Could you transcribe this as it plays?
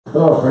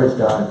Oh, praise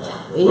God.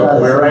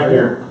 We're right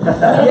here.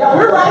 Yeah,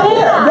 we're right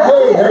here.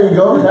 Hey, there you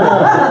go. You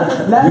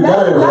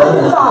got it,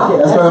 right?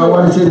 That's what I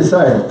wanted you to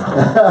say.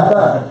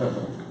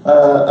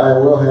 I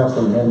will have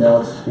some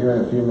handouts here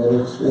in a few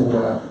minutes, and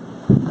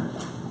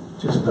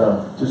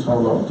just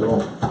hold on to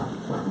them.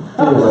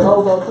 Anyway.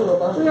 Hold on to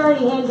them. We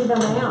already handed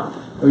them out.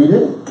 Oh, you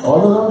did?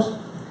 All of those?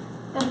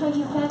 That's why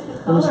you had the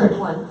colored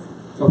ones.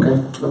 Okay,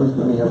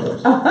 let me have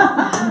those.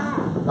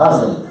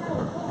 Awesome.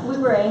 We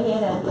were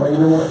ahead of Well, you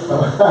know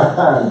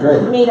what?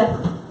 Great. Mita.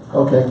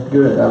 Okay,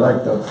 good. I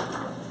like those.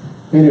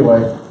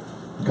 Anyway,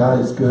 God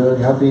is good.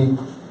 Happy.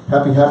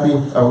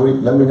 Are we?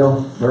 Let me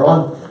know. We're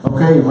on.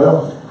 Okay.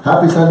 Well,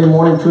 happy Sunday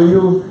morning to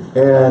you,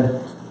 and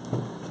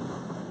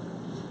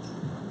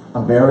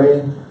a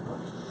Merry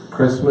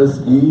Christmas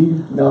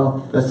Eve.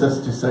 No, let's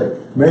just say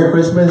Merry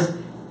Christmas,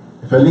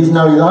 Feliz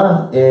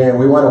Navidad, and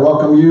we want to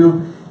welcome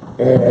you.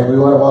 And we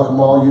want to welcome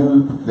all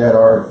you that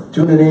are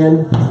tuning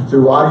in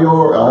through audio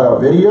or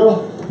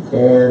video.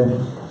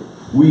 And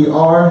we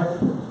are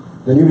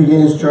the New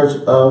Beginnings Church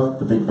of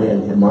the Big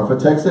Bend in Marfa,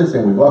 Texas.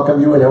 And we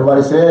welcome you. And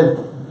everybody said,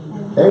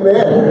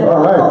 Amen.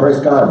 All right. Praise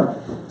God.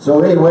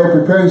 So anyway,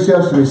 prepare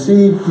yourselves to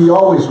receive. He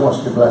always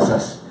wants to bless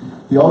us.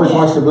 He always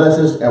wants to bless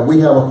us. And we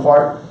have a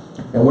part.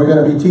 And we're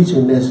going to be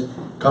teaching this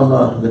come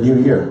the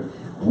new year.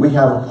 We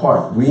have a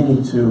part. We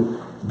need to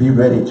be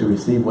ready to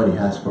receive what He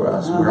has for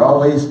us. We're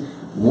always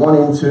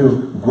wanting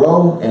to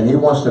grow, and He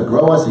wants to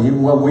grow us, and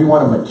we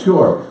want to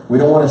mature. We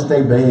don't want to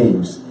stay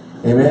babes.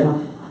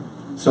 Amen.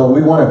 So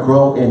we want to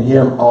grow in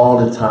Him all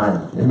the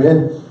time.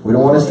 Amen. We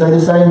don't want to stay the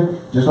same.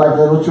 Just like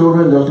little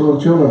children, those little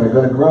children are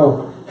going to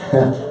grow.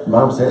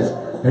 Mom says,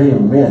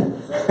 Amen.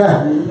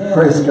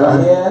 Praise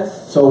God.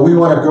 Yes. So we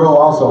want to grow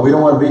also. We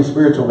don't want to be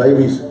spiritual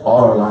babies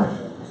all our life.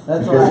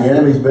 That's because right. The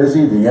enemy's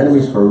busy. The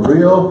enemy's for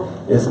real.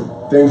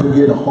 Things are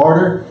getting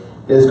harder.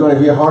 It's going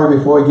to get harder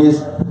before it gets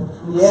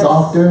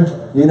softer.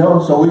 You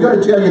know, so we got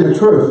to tell you the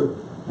truth.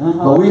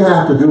 But we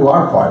have to do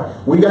our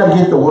part. We got to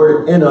get the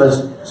word in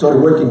us so the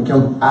word can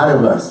come out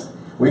of us.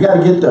 We got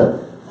to get the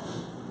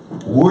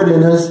word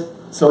in us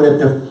so that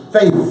the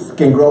faith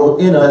can grow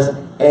in us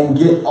and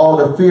get all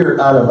the fear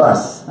out of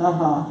us.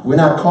 We're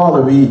not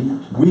called to be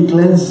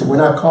weaklings. We're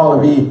not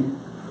called to be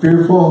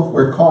fearful.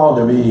 We're called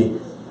to be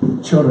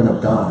children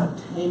of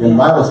God. Amen. And the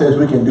Bible says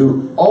we can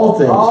do all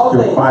things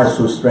through Christ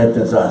who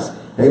strengthens us.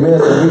 Amen.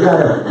 So we got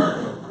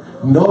to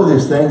know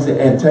these things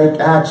and take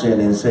action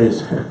and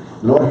says,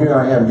 Lord, here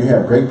I am. You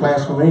have great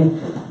plans for me,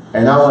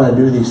 and I want to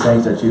do these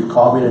things that you've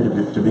called me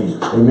to be.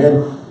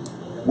 Amen.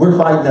 We're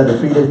fighting a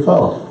defeated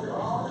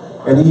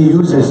foe, and He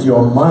uses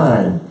your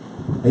mind.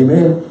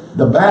 Amen.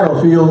 The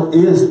battlefield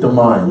is the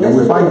mind. And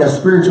we're fighting a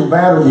spiritual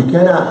battle. You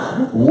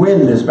cannot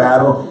win this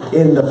battle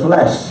in the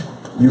flesh.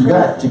 You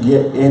got to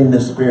get in the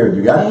spirit.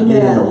 You got to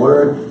get in the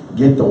word,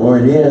 get the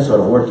word in so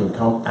the word can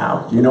come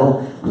out. You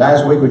know,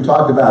 last week we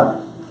talked about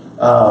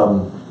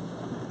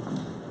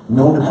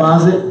no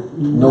deposit,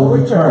 no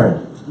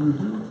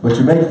return. But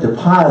you make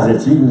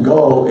deposits, you can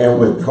go and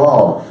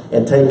withdraw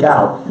and take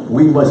out.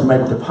 We must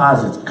make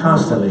deposits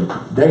constantly,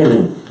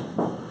 daily,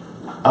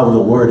 of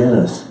the word in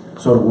us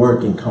so the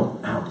word can come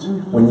out.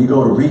 When you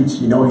go to reach,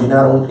 you know, you're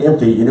not on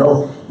empty. You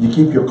know, you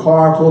keep your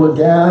car full of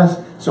gas,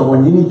 so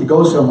when you need to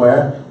go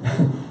somewhere,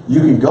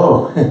 you can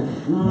go.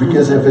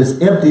 Because if it's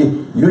empty,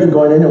 you ain't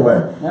going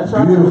anywhere. That's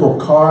right. Beautiful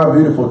car,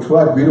 beautiful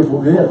truck, beautiful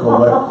vehicle,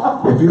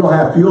 but if you don't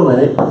have fuel in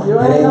it, it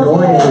ain't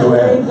going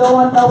anywhere. Ain't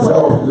going nowhere.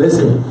 So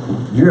listen,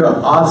 you're an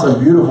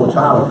awesome, beautiful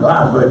child of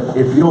God, but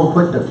if you don't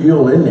put the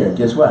fuel in there,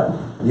 guess what?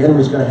 The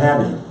enemy's going to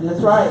have you.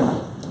 That's right.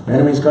 The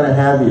enemy's going to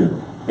have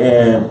you.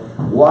 And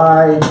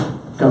why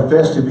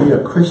confess to be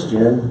a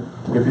Christian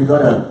if you're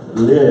going to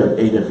live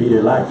a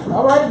defeated life?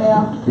 All right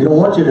now. He don't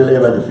want you to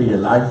live a defeated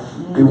life.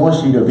 He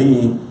wants you to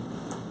be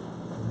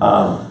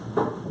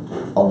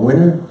a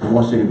winner. He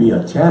wants you to be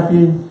a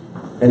champion.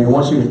 And He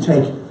wants you to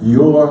take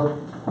your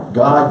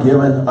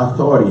God-given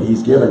authority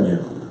He's given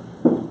you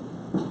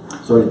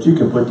so that you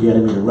can put the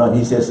enemy to run.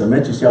 He says,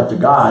 submit yourself to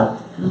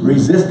God,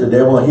 resist the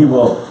devil, and he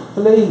will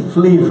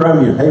flee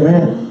from you.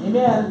 Amen.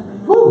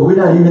 Amen. Woo, we're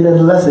not even in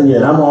the lesson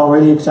yet. I'm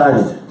already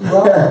excited.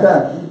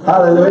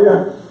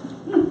 Hallelujah.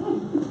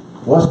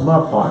 What's my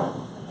part?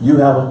 You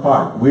have a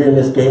part. We're in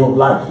this game of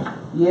life.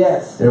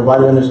 Yes.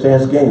 Everybody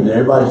understands games.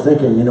 Everybody's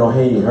thinking, you know,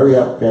 hey, hurry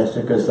up,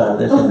 Pastor, because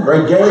there's some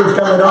great games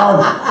coming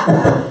on.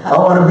 I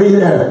want to be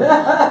there.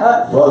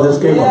 Well, this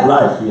game of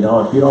life, you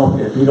know, if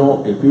you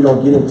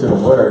don't get into the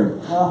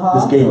Word,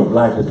 this game of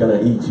life is going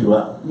to eat you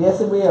up. Yes,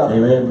 it will.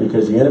 Amen.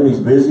 Because the enemy's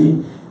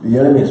busy. The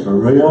enemy is for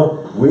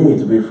real. We need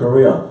to be for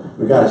real.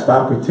 We got to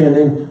stop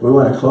pretending. We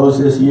want to close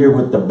this year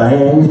with the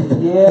bang.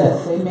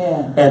 Yes,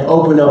 amen. And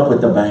open up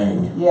with the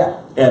bang.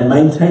 Yeah. And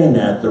maintain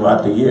that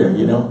throughout the year,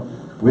 you know.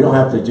 We don't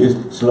have to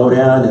just slow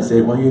down and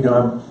say, well, you know,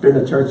 I've been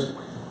to church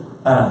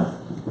a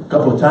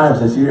couple of times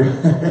this year.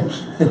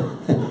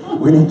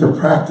 We need to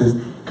practice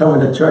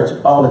coming to church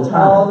all the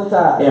time. All the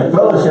time. And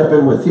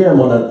fellowshipping with Him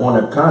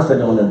on a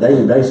constant, on a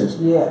daily basis.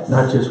 Yes.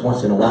 Not just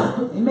once in a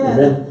while.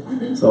 Amen.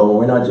 Amen. So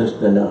we're not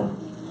just in a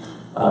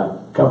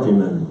comfy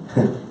mood.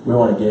 We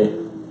want to get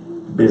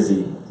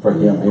busy for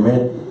him.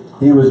 Amen.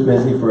 He was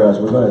busy for us.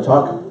 We're going to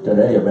talk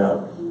today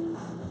about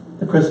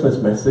the Christmas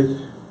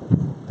message,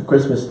 the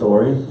Christmas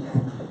story.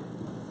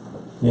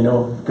 You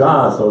know,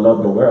 God so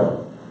loved the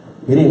world.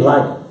 He didn't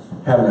like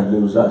having to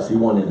lose us. He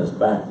wanted us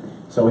back.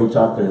 So he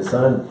talked to his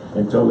son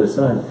and told his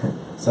son,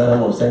 son, I'm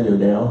going to send you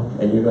down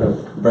and you're going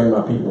to bring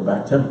my people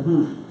back to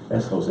me.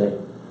 That's Jose.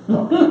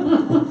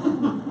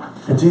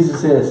 And Jesus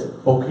says,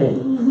 okay.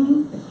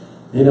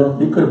 You know,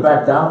 he could have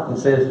backed out and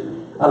said,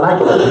 I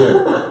like it up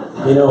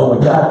here. You know,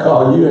 when God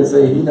called you and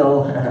say, you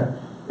know,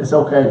 it's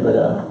okay, but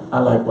I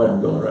like what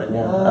I'm doing right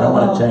now. I don't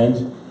want to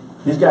change.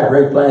 He's got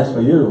great plans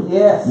for you.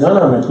 Yes. None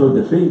of them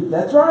include defeat.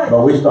 That's right.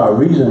 But we start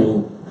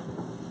reasoning,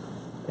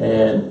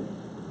 and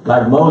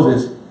like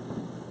Moses,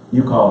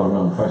 you call the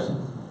wrong person.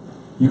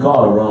 You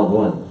call the wrong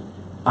one.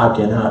 I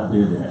cannot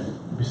do that.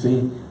 You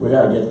see, we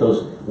got to get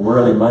those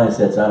worldly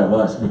mindsets out of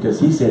us, because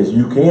he says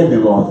you can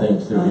do all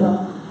things through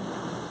him.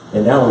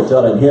 And now we're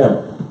telling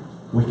him,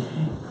 we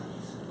can't.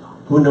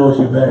 Who knows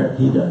you better?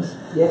 He does.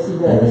 Yes, he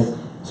does.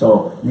 Amen.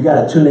 So you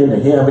got to tune into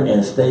him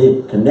and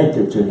stay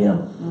connected to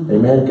him.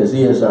 Amen. Because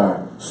he is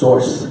our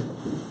source.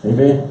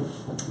 Amen.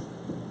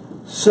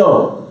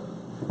 So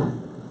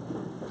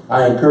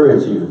I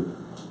encourage you,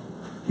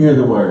 hear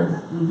the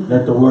word.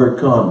 Let the word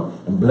come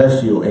and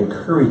bless you,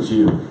 encourage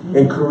you,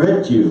 and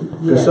correct you.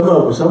 Because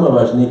some of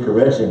us need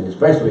correction,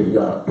 especially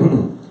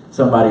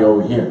somebody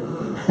over here.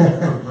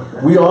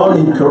 We all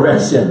need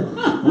correction.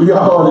 We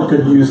all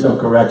could use some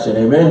correction.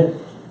 Amen.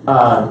 Stay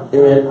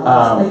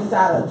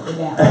silent for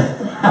now.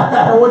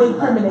 I don't want to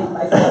incriminate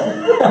myself.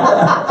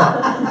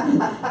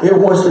 It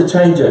wants to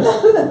change us.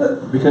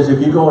 Because if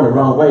you're going the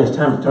wrong way, it's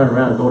time to turn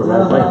around and go the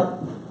right way.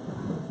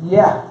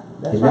 Yeah,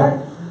 that's Amen.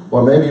 right.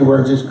 Or maybe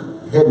we're just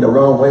heading the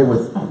wrong way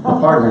with the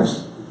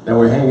partners that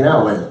we're hanging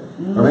out with.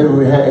 Or maybe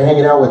we're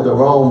hanging out with the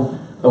wrong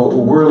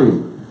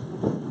worldly.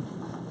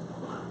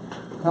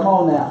 Come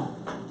on now.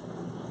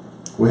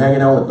 We're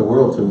hanging out with the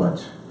world too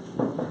much.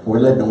 We're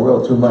letting the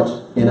world too much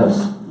in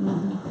us.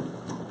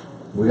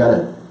 We got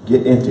to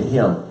get into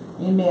him.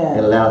 Amen.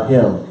 And allow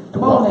him to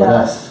walk with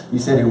us. He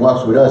said he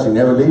walks with us. He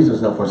never leaves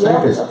us nor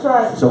forsakes us. That's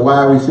right. So why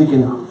are we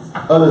seeking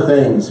other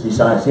things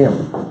besides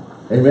him?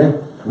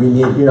 Amen. We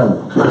need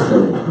him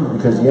constantly,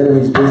 because the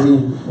enemy's busy.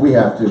 We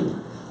have to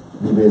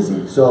be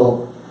busy.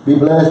 So be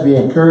blessed, be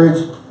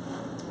encouraged,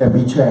 and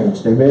be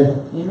changed.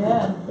 Amen.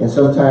 Amen. And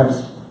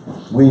sometimes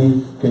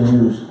we can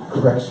use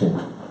correction.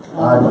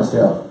 I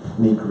myself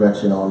need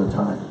correction all the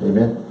time.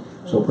 Amen.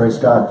 So praise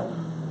God.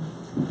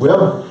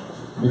 Well,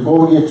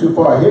 before we get too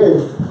far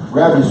ahead,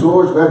 grab your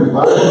swords, grab your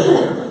Bible,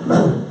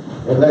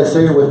 and let's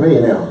say it with me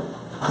now.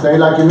 Say it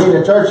like you mean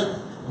in church.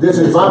 This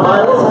is my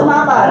Bible. This is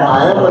my Bible.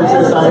 I am what it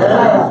says I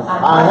am.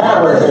 I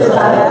have what it says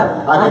I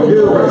have. I can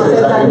do what it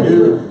says I can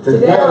do.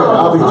 Today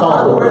I'll be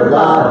taught the word of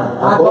God.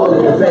 I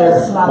boldly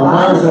confess. My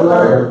mind's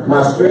alert.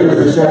 My spirit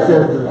is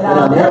receptive. And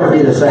I'll never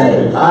be the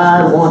same.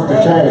 I want to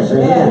change.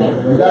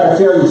 Amen. You got to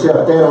tell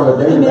yourself that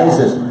on a daily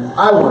basis.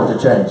 I want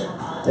to change.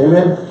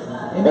 Amen.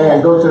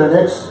 And go to the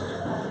next.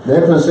 The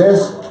next one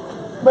says,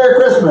 Merry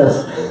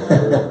Christmas.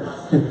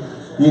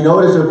 You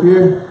notice up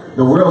here,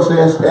 the world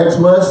says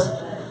Xmas,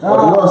 or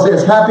the world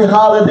says Happy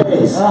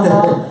Holidays.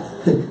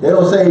 They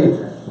don't say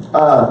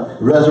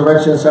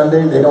Resurrection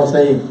Sunday. They don't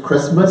say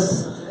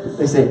Christmas.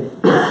 They say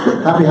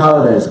Happy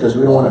Holidays, because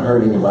we don't want to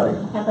hurt anybody.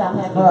 How about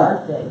happy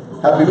birthday?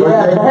 Happy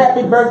birthday.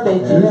 Happy birthday,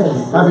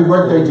 Jesus. Happy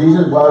birthday,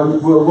 Jesus. Well,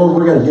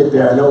 we're going to get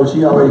there. I know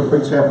she already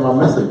preached half of my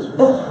message.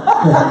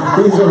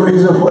 He's the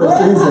reason for the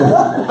season.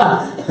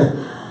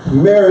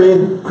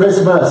 Merry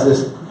Christmas.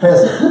 It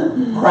has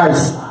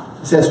Christ.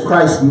 It says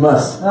Christ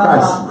must.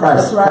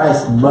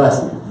 Christ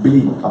must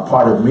be a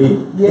part of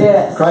me.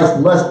 Yes. Christ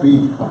must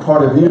be a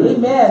part of you.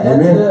 Amen. That's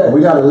Amen. good.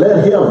 We got to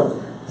let him.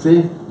 See,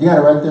 you got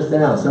to write this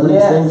down. Some of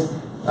these things,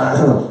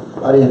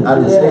 I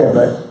didn't say it,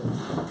 but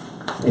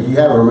if you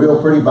have a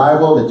real pretty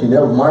Bible that you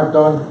never marked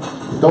on,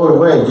 throw it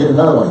away. Get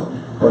another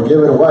one, or give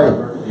it away.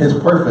 It's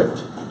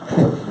perfect.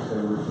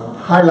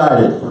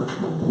 Highlight it.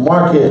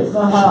 Mark it,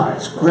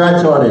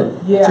 scratch on it,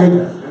 take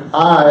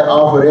I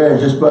off of there and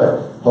just put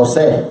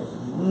Jose,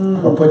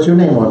 or put your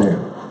name on there.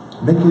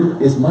 Make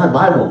it, it's my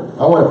Bible.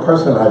 I want to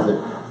personalize it.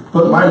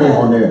 Put my name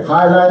on there.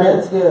 Highlight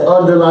it,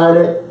 underline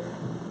it,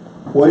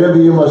 whatever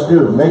you must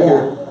do. Make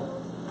it,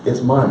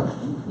 it's mine.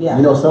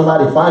 You know,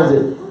 somebody finds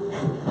it,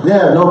 they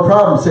have no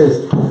problem,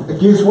 says,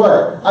 guess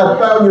what? I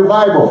found your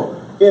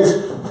Bible.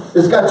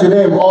 It's got your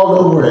name all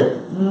over it.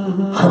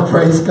 I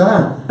praise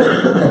God.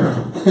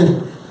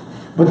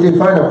 But they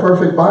find a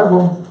perfect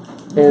Bible,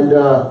 and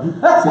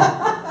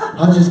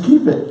I'll just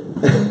keep it.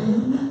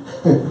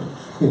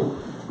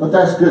 But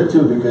that's good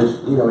too,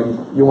 because you know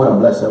you want to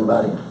bless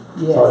somebody.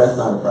 Yes. So that's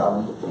not a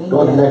problem. Amen.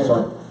 Go to the next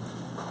one.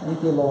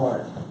 Thank you,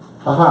 Lord.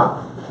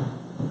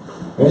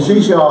 And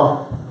she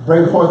shall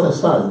bring forth a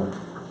son,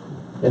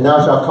 and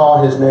thou shalt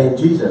call his name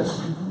Jesus.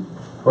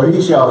 For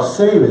he shall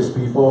save his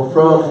people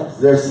from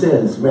their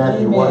sins.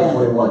 Matthew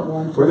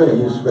 1:21. We're going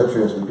to use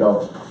scripture as we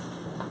go.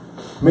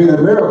 May the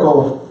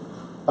miracle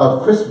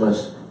of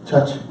Christmas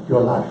touch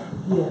your life.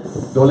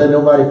 Yes. Don't let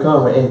nobody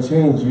come and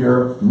change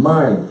your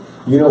mind.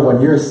 You know,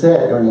 when you're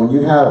set and when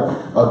you have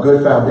a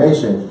good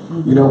foundation,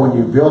 you know, when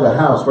you build a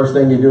house, first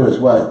thing you do is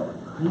what?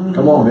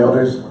 Come on,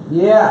 builders.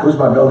 Yeah. Who's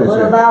my builders Put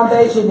here? a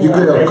foundation in. You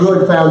get a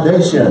good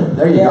foundation.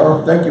 There you Yeah.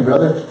 go. Thank you,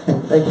 brother.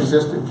 Thank you,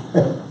 sister.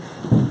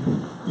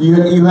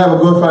 You have a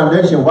good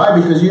foundation. Why?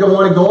 Because you don't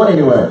want to go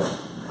anywhere.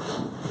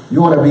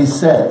 You want to be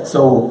set.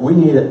 So we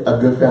need a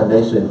good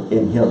foundation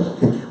in Him.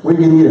 We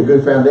need a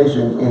good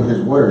foundation in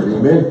His Word.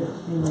 Amen?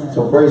 Amen.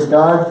 So praise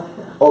God.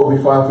 Oh,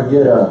 before I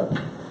forget,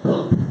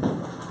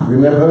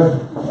 remember,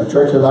 a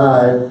church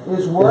alive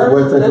It's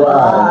worth the the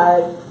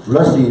drive. drive.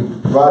 Rusty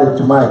brought it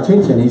to my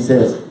attention. He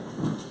says,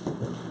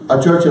 a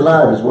church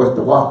alive is worth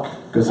the walk.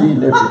 Because he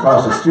lives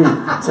across the street,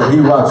 so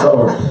he walks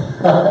over.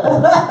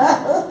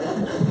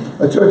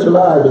 A church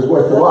alive is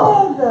worth the walk.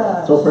 Oh,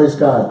 gosh. So praise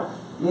God.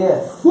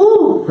 Yes.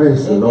 Woo!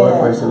 Praise the Amen. Lord,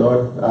 praise the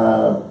Lord.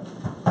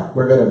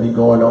 We're going to be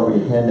going over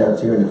your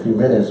handouts here in a few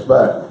minutes,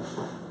 but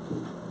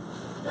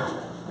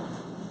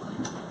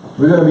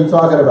we're going to be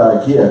talking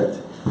about a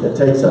gift that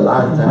takes a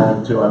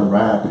lifetime to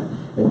unwrap.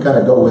 And kind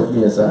of go with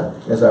me as I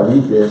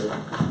read this.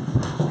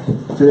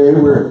 Today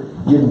we're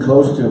getting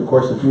close to, of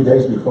course, a few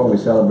days before we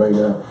celebrate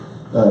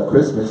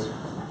Christmas.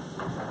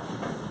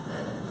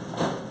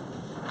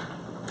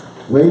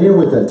 Waiting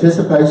with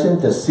anticipation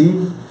to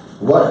see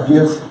what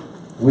gifts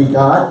we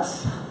got.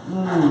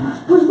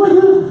 Where's my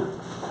gift?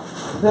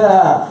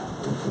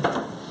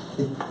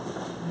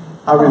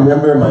 I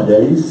remember my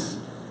days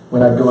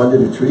when I'd go under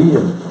the tree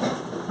and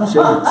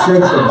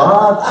shake the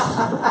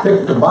box,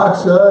 pick the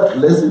box up,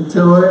 listen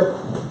to it.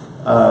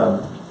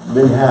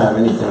 Didn't have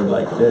anything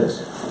like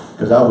this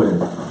because I would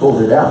have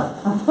pulled it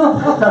out.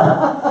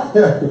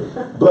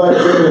 But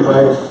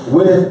anyway,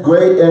 with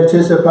great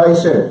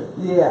anticipation.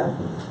 Yeah.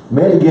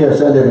 Many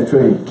gifts under the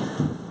tree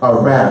are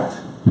wrapped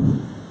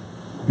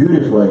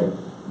beautifully.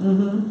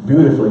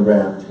 Beautifully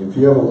wrapped. If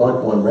you ever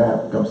want one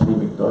wrapped, come see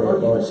Victoria.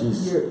 Oh,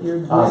 she's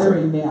you're awesome.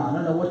 glittering now. I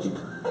don't know what you.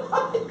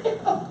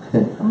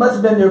 It must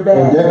have been their bag.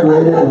 And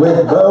decorated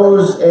with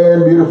bows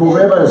and beautiful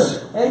ribbons.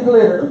 And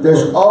glitter.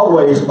 There's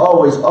always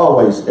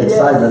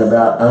excitement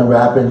about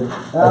unwrapping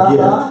a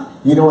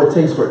gift. You know, it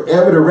takes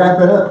forever to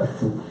wrap it up,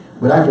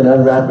 but I can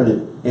unwrap it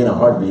in a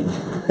heartbeat.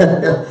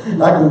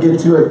 I can get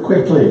to it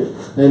quickly.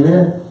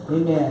 Amen?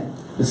 Amen.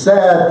 The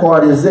sad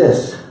part is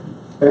this.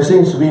 There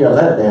seems to be a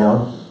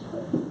letdown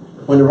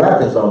when the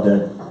wrapping's all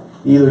done.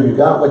 Either you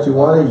got what you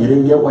wanted, you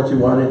didn't get what you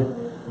wanted,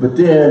 but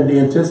then the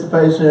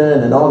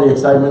anticipation and all the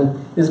excitement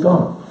is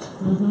gone.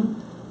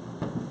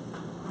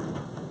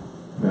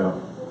 Yeah.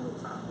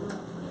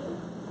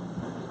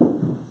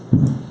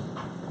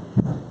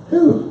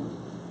 Whew.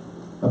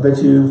 I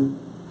bet you,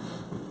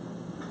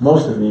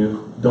 most of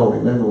you don't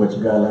remember what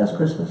you got last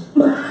Christmas.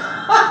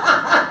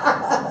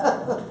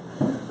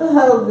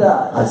 Oh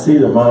God. I see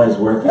the minds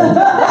working.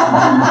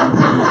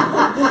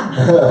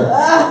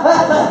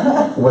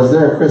 Was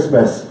there a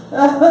Christmas?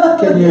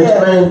 Can you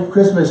explain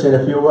Christmas in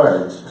a few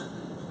words?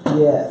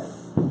 Yes.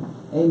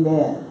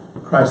 Amen.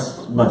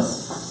 Christ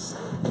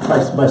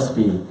must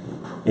be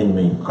in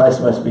me.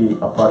 Christ must be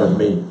a part of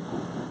me.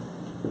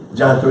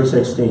 John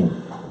 3:16.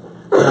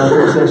 John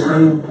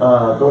 3:16.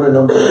 Go to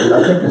number,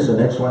 I think it's the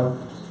next one.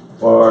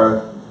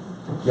 Or,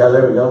 yeah,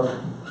 there we go.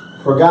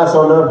 For God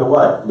so loved the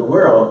what? The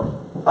world,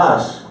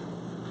 us.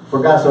 For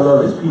God so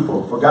loved His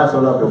people. For God so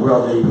loved the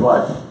world that He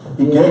what?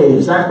 He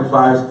gave,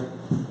 sacrificed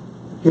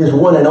His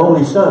one and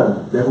only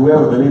Son, that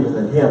whoever believeth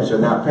in Him shall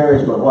not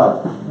perish, but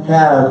what?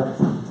 Have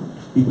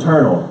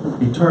eternal,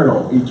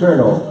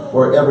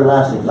 or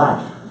everlasting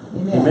life.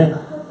 Amen.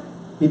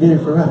 He did it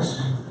for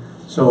us.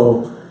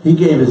 So He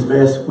gave His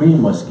best. We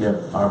must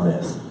give our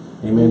best.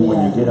 Amen.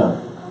 When you get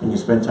up and you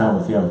spend time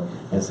with Him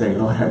and say,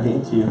 Lord, I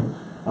need you.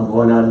 I'm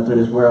going out into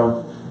this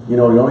world. You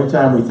know, the only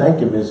time we thank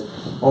Him is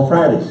on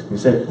Fridays. We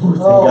say, thank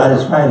God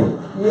it's Friday.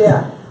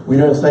 Yeah. We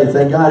don't say,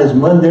 thank God it's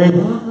Monday.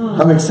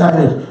 I'm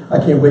excited. I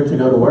can't wait to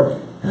go to work.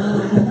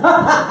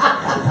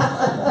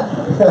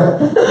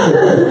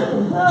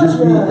 Just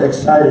be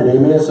excited,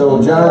 amen.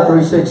 So John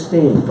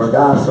 3:16, for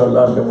God so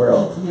loved the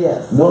world.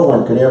 Yes. No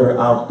one could ever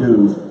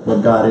outdo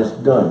what God has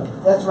done.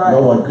 That's right.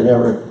 No one could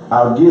ever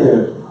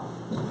outgive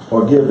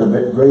or give the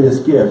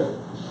greatest gift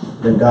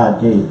that God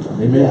gave.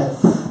 Amen.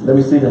 Yes. Let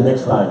me see the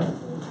next slide.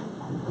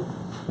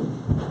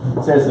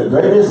 It says the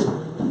greatest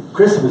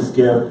Christmas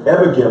gift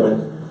ever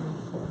given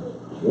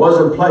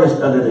wasn't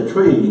placed under the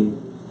tree.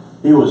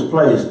 He was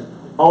placed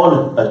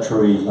on a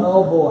tree.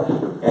 Oh boy.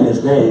 And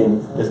His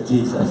name is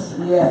Jesus.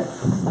 Yes.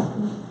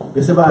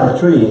 It's about a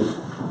tree,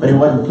 but He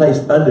wasn't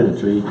placed under the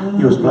tree.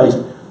 He was placed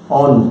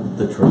on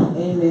the tree.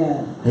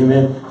 Amen.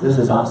 Amen. This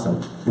is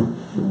awesome.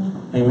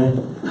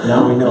 Amen.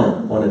 Now we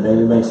know on a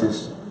daily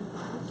basis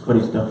what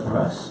He's done for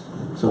us,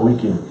 so we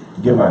can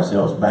give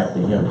ourselves back to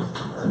Him.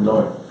 And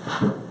Lord,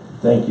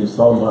 thank you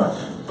so much.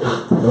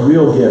 The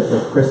real gift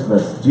of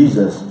Christmas,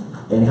 Jesus,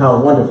 and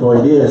how wonderful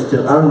it is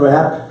to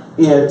unwrap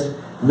it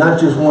not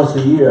just once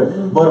a year,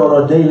 but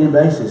on a daily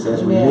basis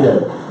as we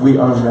live, we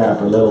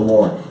unwrap a little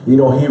more. You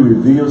know, he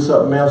reveals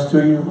something else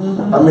to you.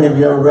 How many of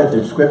you ever read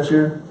the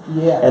scripture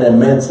and it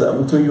meant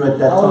something to you at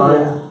that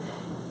time?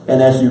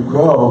 And as you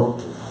grow,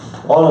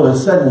 all of a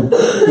sudden,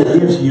 he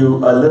gives you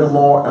a little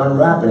more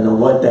unwrapping of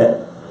what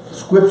that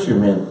scripture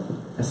meant.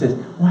 I said,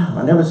 wow,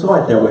 I never saw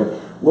it that way.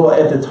 Well,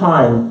 at the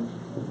time,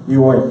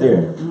 you weren't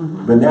there.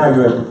 But now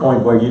you're at the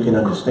point where you can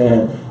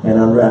understand and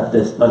unwrap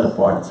this other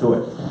part to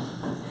it.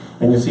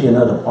 And you see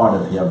another part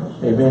of him.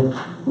 Amen.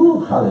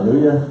 Woo,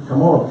 hallelujah.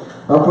 Come on.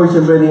 I'm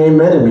preaching, but he ain't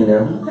mad at me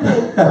now.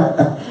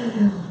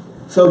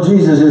 So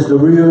Jesus is the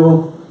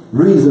real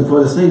reason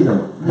for the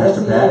season,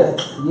 Pastor Pat.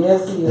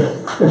 Yes, he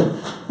is.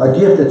 A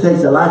gift that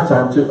takes a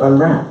lifetime to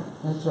unwrap.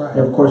 That's right.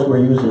 And of course, we're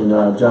using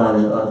John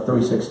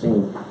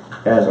 3:16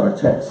 as our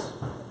text.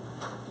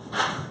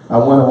 I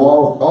want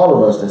all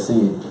of us to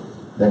see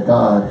that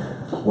God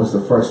was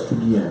the first to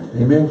give.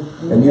 Amen?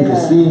 And you can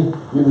see,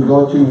 you can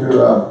go to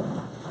your,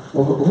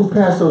 who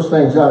passed those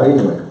things out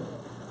anyway?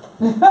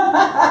 Who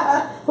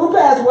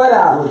passed what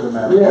out?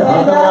 Yeah,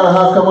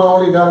 how come I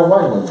only got a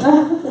white one?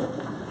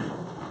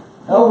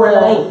 Oh,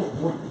 we're late.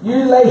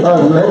 You're late.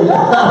 I'm late. I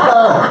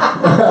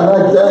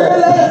like that.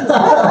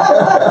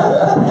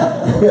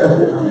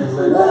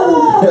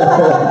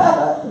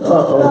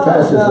 Uh-oh,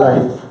 Pastor's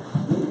late.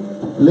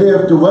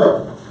 Live to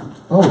what?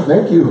 Oh,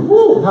 thank you.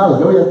 Woo,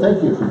 hallelujah,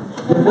 thank you.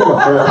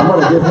 I'm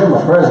going to give him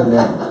a present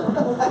now.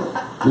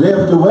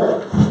 Live to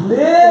what?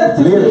 Live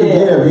to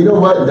give. You know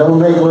what? Don't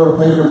make little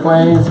paper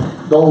planes.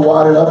 Don't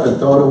wad it up and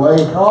throw it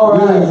away. All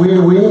right.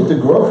 We need to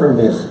grow from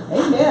this.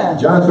 Amen.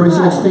 John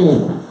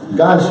 3:16.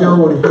 God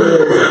showed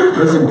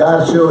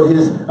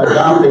his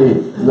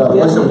agape love.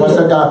 Yes, What's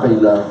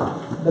agape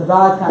love? The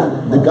God kind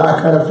of. The God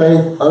kind of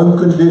faith,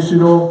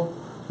 unconditional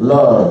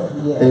love.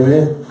 Yes.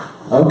 Amen.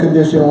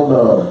 Unconditional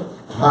love.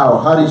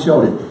 How did he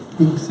show it?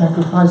 He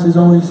sacrificed his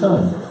only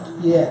son.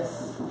 Yes.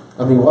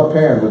 I mean, what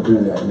parent would do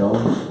that? No,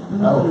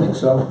 I don't think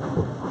so.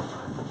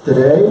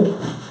 Today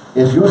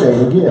is your day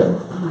to give.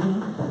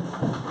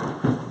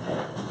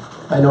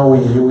 I know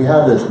we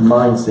have this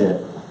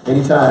mindset.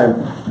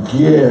 Anytime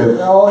give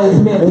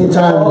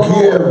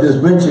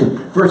is mentioned,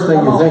 first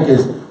thing you think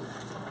is,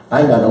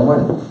 I ain't got no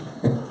money.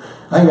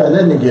 I ain't got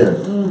nothing to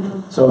give.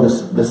 So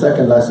the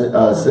second lesson,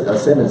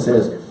 sentence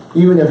says,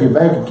 even if your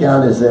bank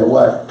account is at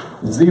what?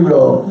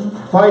 Zero,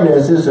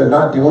 finances are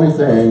not the only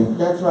thing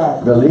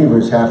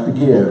believers have to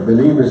give.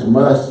 Believers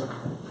must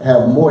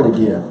have more to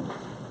give.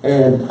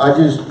 And I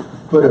just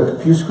put a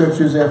few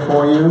scriptures there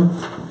for you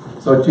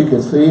so that you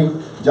can see.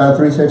 John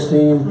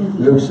 3:16,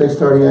 Luke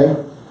 6:38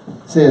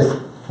 says,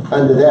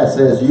 under that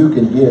says you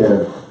can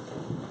give.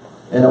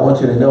 And I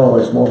want you to know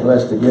it's more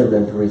blessed to give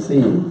than to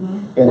receive.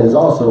 And it's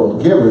also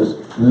givers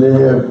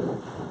live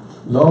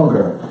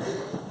longer.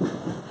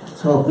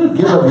 So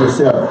give of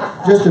yourself.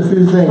 Just a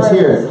few things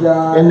here.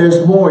 And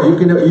there's more. You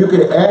can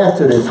add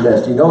to this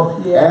list, you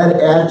know.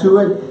 Add to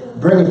it.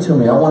 Bring it to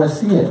me. I want to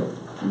see it.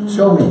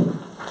 Show me.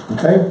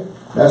 Okay?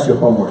 That's your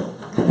homework.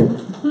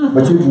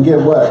 But you can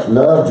give what?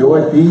 Love,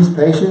 joy, peace,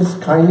 patience,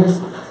 kindness,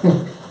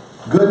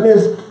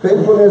 goodness,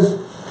 faithfulness,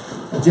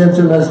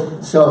 gentleness,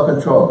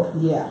 self-control.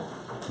 Yeah.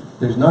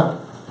 There's not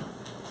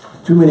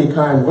too many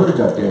kind words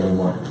out there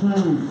anymore.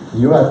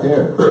 You're out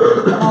there.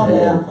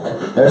 And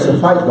there's a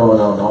fight going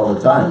on all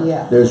the time.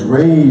 Yeah. There's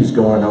rage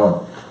going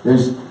on.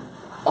 There's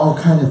all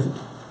kind of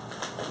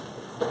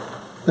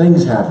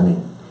things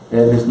happening.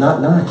 And it's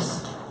not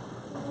nice.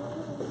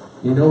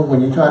 You know,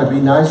 when you try to be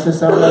nice to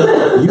someone,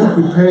 you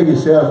prepare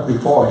yourself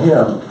before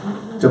him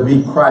to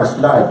be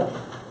Christ-like.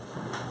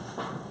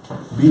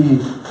 Be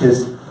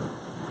his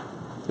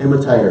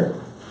imitator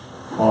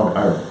on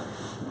earth.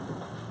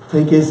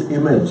 Take his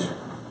image.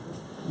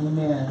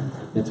 Amen.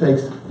 It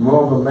takes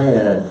more of a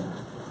man,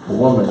 a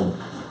woman,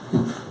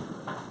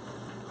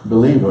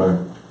 believer,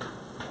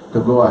 to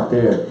go out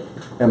there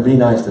and be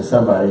nice to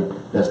somebody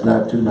that's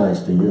not too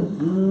nice to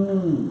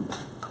you.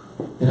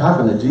 It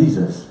happened to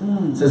Jesus.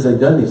 Since they've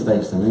done these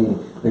things to me,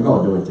 they're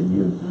going to do it to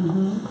you.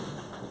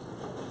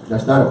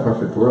 That's not a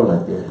perfect world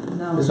out there.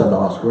 No. It's a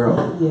lost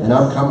world. Yes. And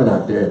I'm coming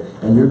out there,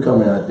 and you're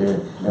coming out there,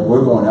 and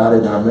we're going out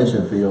in our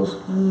mission fields,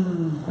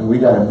 and we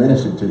got to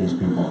minister to these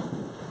people.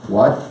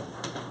 What?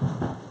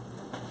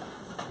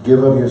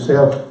 Give of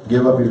yourself,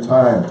 give of your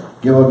time,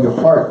 give of your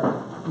heart.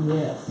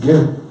 Yes.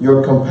 Give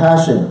your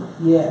compassion.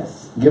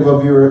 Yes. Give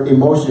of your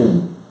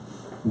emotion.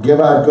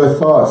 Give out good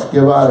thoughts.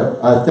 Give out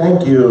a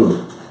thank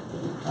you.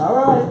 All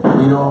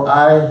right. You know,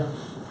 I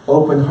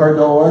open her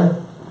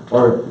door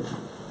or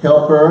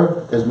help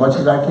her as much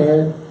as I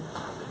can.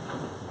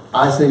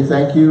 I say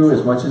thank you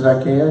as much as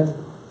I can.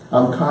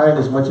 I'm kind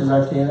as much as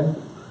I can.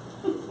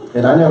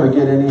 And I never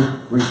get any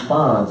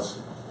response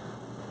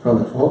from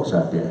the folks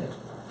out there.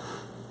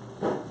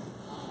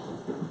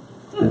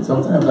 And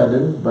sometimes I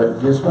do,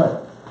 but guess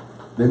what?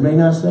 They may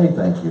not say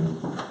thank you.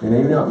 And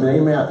they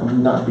may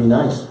not be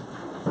nice.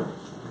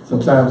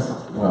 Sometimes,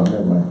 well,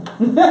 never mind.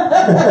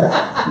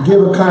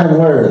 Give a kind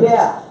word.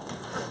 Yeah.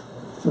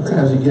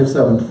 Sometimes you give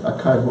a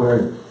kind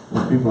word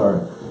when people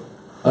are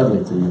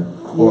ugly to you.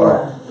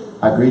 Or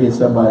I greeted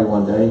somebody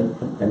one day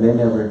and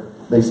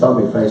they saw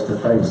me face to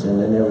face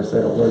and they never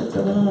said a word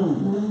to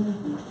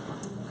me.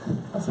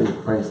 I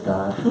said, praise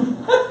God.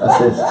 I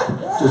said,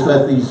 just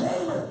let these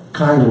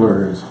kind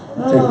words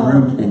take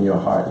root in your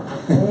heart.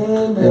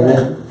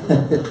 Amen.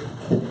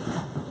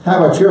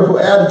 Have a cheerful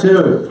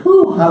attitude.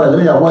 Whew,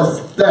 hallelujah.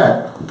 What's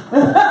that?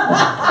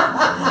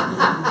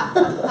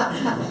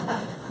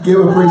 Give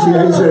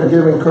appreciation,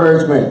 give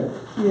encouragement.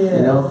 Yes.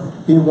 You know,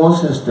 he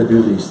wants us to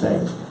do these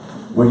things.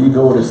 When you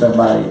go to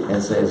somebody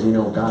and says, you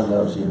know, God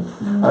loves you,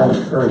 I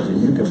encourage you.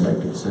 You can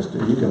make it, sister.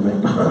 You can make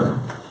it, brother.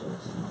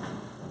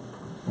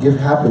 Give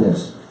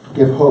happiness.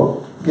 Give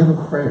hope. Give a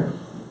prayer.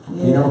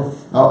 Yes. You know,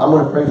 I'm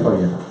going to pray for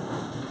you.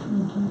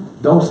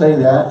 Don't say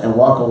that and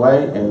walk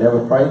away and never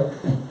pray.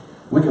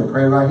 We can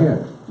pray right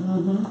here.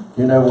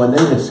 You know, when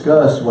they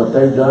discuss what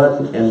they've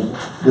done and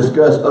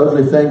discuss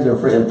ugly things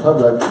in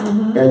public,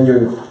 and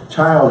your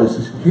child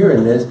is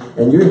hearing this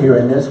and you're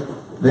hearing this,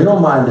 they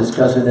don't mind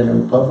discussing it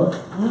in public.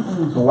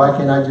 So why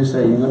can't I just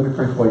say, let me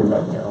pray for you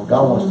right now.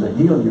 God wants to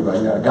heal you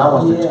right now. God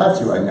wants to touch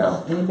you right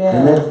now.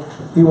 Amen.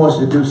 He wants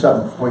to do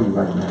something for you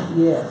right now.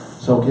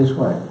 Yes. So guess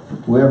what?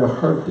 Whoever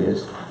heard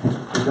this,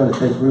 it's going to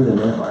take root in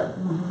their heart.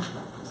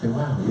 Say,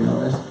 wow, you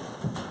know,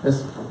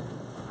 that's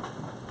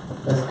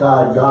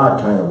God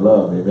kind of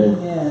love,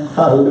 amen. Yes.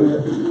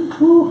 Hallelujah.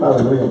 Woo,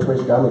 hallelujah.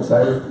 Praise God. I'm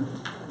excited.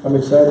 I'm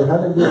excited. How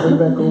did I get way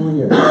back over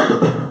here?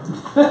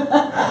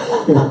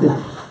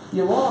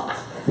 You walked.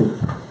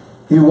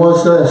 He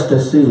wants us to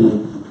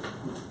see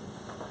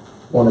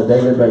on a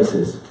daily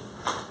basis.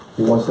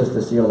 He wants us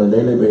to see on a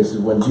daily basis.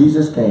 When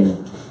Jesus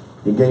came,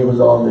 he gave us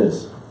all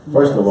this.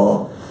 First of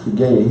all,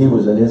 he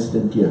was an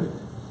instant gift.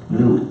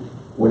 Luke,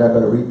 we're not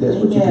going to read this,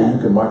 but you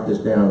can mark this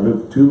down.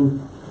 Luke 2,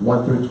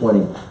 1 through 20.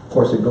 Of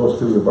course, it goes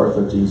through the birth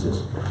of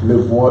Jesus.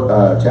 Luke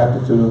 1, chapter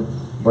 2,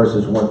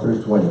 verses 1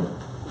 through 20.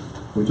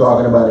 We're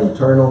talking about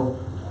eternal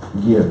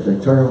gift.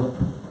 Eternal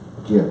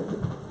gift.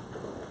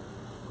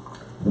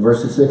 In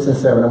verses 6 and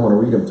 7, I'm going to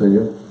read them to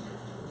you.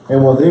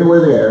 And while they were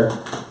there,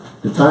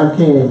 the time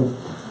came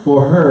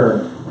for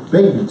her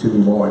baby to be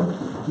born.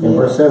 In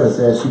verse 7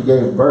 says, she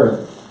gave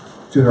birth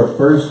to her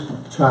first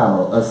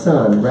child, a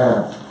son,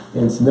 wrapped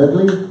in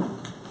snugly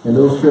in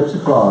little strips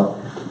of cloth,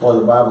 or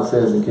the Bible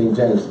says in King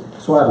James,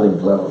 swaddling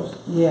clothes.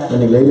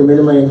 And they laid him in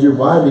a manger.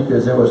 Why?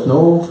 Because there was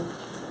no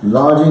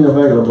lodging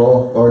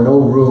available or no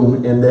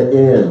room in the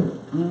inn.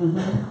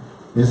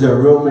 Is there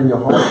room in your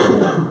heart for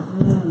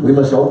him? We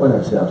must open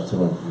ourselves to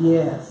him.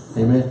 Yes.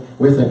 Amen.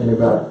 We're thinking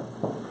about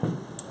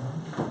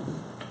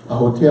a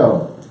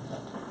hotel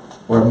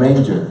or a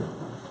manger.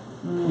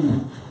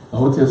 A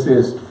hotel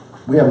says,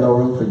 we have no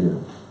room for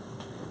you.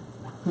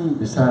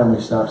 It's time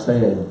we stop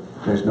saying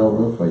there's no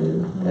room for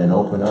you and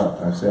open up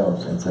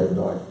ourselves and say,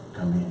 Lord,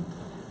 come in.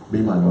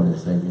 Be my Lord and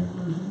Savior.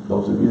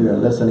 Those of you that are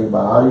listening by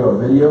audio or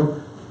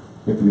video,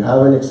 if you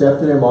haven't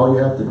accepted him, all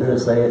you have to do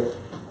is say it.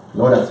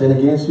 Lord, I sin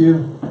against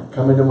you.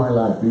 Come into my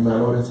life. Be my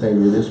Lord and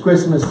Savior. This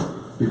Christmas,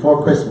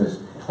 before Christmas,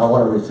 I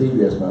want to receive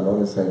you as my Lord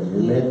and Savior.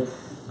 Amen.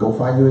 Go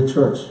find you a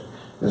church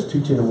that's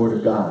teaching the Word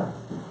of God,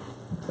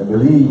 that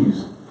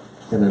believes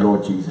in the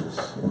Lord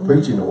Jesus and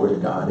preaching the Word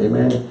of God.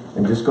 Amen.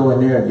 And just go in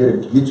there and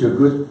get you a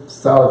good,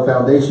 solid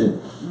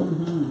foundation.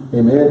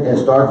 Amen. And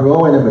start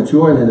growing and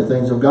maturing in the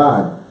things of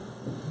God.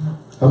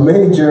 A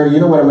manger, you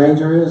know what a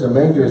manger is? A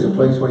manger is a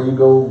place where you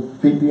go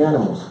feed the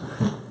animals.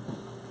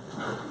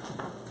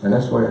 And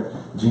that's where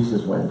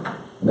Jesus went.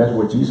 And that's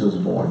where Jesus was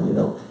born, you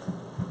know.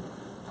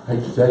 I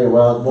hate to tell you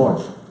where I was born.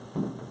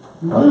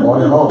 I was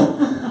born at home.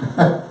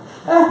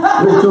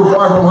 We're too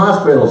far from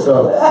hospital,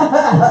 so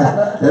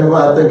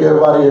I think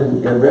everybody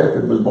in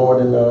Redford was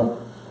born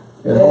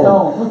at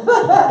home.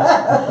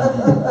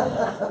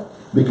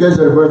 Because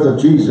of the birth of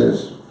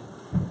Jesus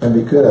and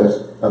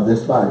because of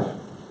this life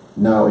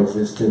now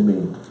exists in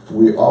me,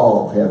 we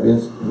all have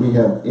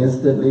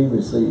instantly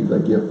received a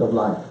gift of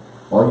life.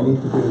 All you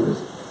need to do is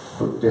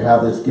to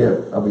have this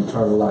gift of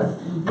eternal life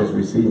is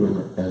receive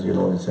him as your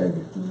Lord and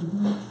Savior.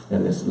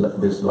 And this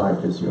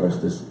life is yours.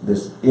 This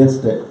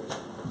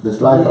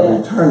life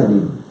of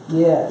eternity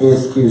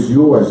is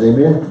yours.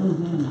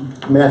 Amen.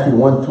 Matthew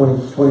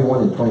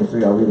 1:21 and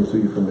 23. I'll read it to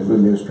you from the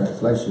Good News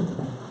Translation.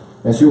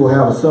 And she will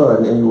have a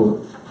son, and you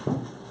will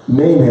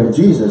name him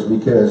Jesus,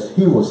 because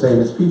he will save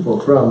his people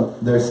from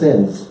their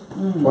sins.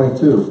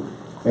 22.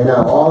 And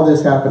now all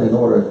this happened in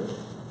order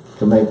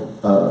to make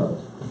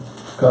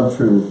come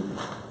true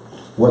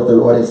what the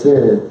Lord had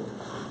said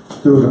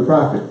through the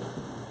prophet.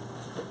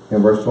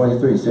 In verse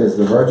 23 it says,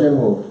 the virgin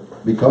will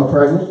become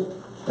pregnant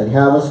and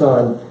have a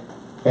son,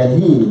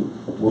 and he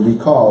will be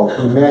called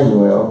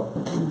Emmanuel,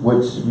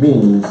 which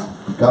means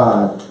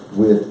God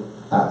with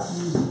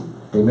us.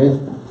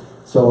 Amen.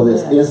 So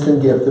this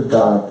instant gift of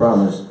God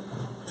promised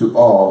to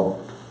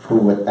all who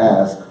would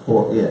ask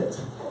for it.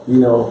 You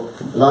know,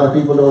 a lot of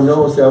people don't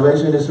know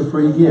salvation is a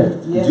free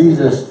gift.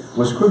 Jesus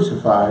was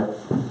crucified,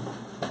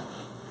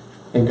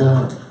 and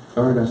God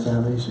earned our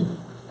salvation.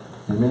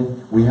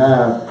 Amen. We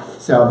have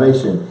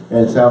salvation,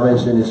 and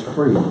salvation is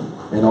free,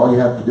 and all you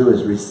have to do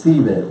is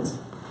receive it.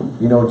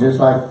 You know, just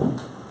like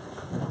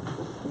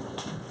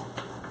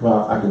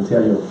Well, I can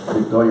tell you,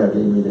 Victoria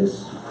gave me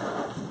this.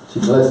 She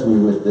blessed me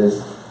with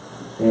this,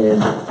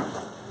 and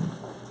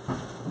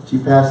she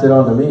passed it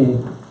on to me,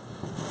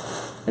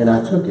 and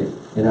I took it,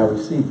 and I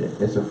received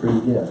it. It's a free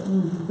gift.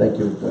 Thank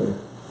you, Victoria.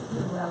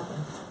 You're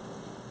welcome.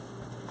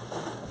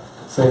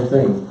 Same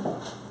thing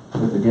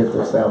with the gift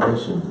of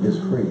salvation. It's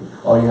free.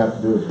 All you have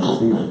to do is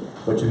receive it,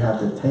 but you have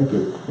to take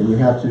it, and you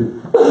have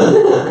to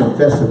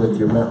confess it with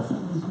your mouth.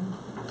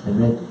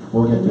 Amen.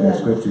 We'll get to that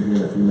scripture here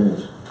in a few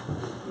minutes.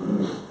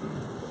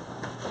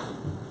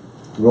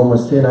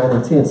 Romans 10, 9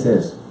 and 10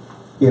 says,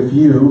 if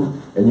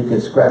you, and you can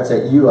scratch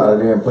that you out of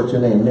there and put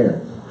your name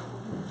there.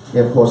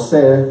 If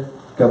José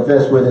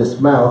confess with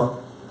his mouth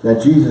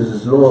that Jesus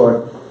is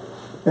Lord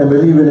and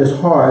believe in his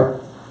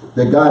heart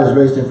that God has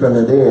raised him from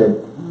the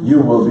dead, you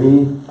will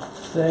be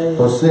saved.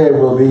 José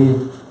will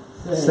be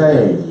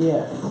saved.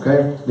 Yes.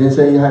 Okay? Didn't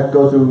say you have to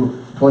go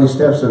through 20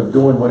 steps of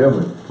doing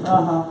whatever.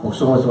 Well,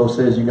 so-and-so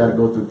says you got to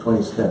go through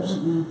 20 steps.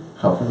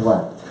 How for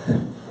what?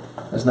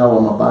 That's not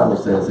what my Bible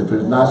says. If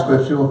it's not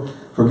scriptural,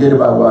 forget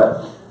about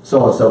what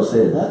so-and-so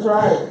said. That's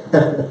right.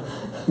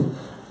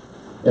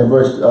 And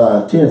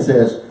verse 10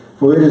 says,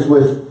 for it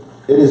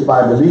is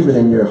by believing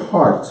in your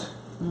heart.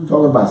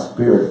 Talking about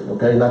spirit,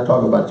 okay? Not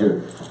talking about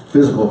your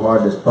physical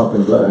heart that's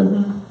pumping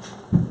blood.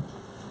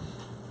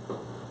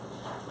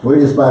 For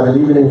it is by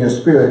believing in your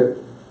spirit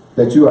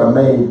that you are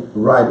made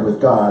right with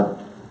God,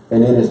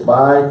 and it is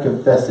by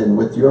confessing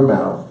with your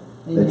mouth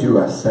that you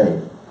are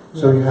saved.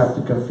 So you have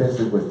to confess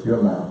it with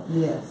your mouth.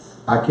 Yes.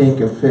 I can't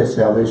confess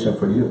salvation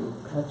for you.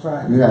 That's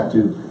right. You have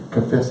to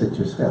confess it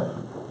yourself.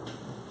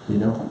 You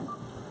know?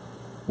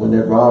 When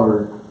that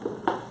robber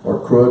or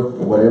crook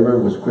or whatever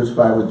was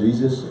crucified with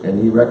Jesus,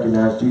 and he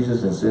recognized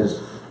Jesus and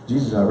says,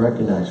 Jesus, I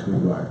recognize who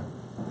you are.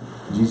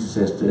 Jesus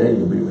says, today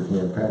you'll be with me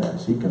in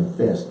paradise. He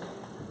confessed,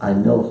 I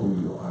know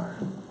who you are.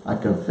 I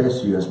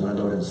confess you as my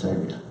Lord and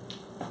Savior.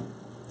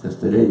 Says,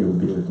 today you'll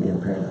be with me in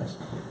paradise.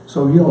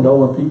 So you don't know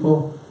when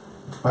people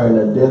are in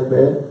a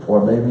deathbed,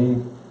 or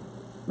maybe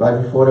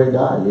right before they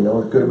die, you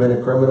know, it could have been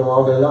a criminal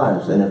all their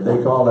lives. And if they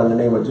call on the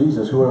name of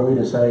Jesus, who are we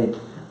to say,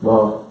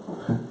 well,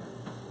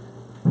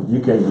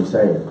 you can't be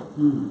saved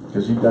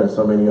because you've done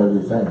so many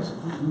ugly things.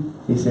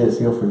 He says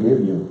he'll forgive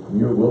you.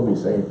 You will be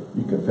saved.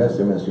 You confess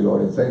him as your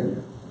Lord and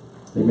Savior.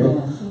 Amen?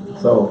 Amen.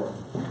 So,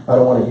 I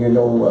don't want to hear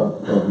no,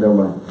 never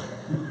mind.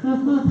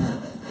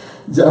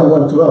 John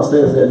 1:12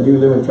 says that New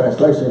Living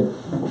Translation,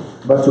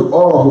 but to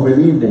all who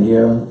believed in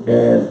him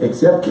and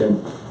accepted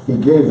him, he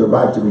gave the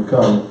right to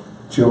become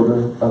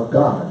children of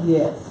God.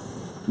 Yes.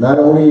 Not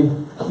only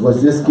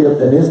was this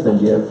gift an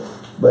instant gift,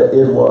 but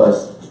it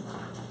was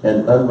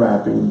an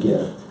unwrapping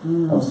gift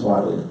of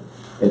swaddling.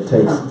 It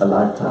takes a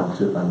lifetime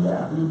to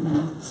unwrap.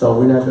 So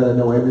we're not going to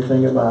know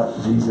everything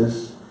about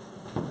Jesus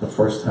the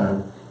first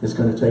time. It's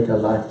going to take a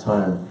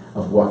lifetime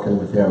of walking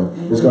with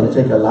him. It's going to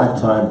take a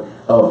lifetime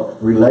of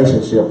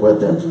relationship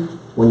with him.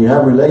 When you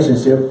have a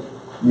relationship,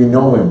 you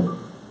know him.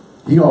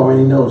 He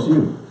already knows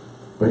you,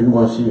 but he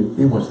wants you.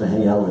 He wants to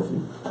hang out with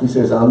you. He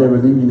says, I'll never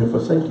leave you nor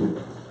forsake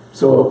you.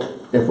 So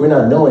if we're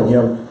not knowing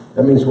him,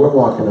 that means we're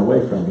walking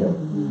away from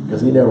him,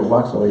 because he never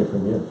walks away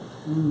from you.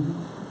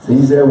 So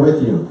he's there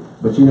with you.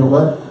 But you know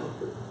what?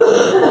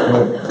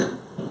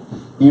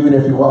 Even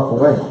if you walk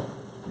away,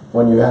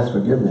 when you ask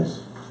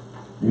forgiveness,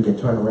 you can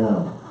turn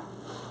around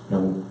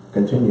and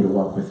continue to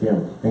walk with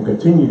him and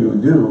continue to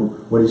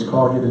do what he's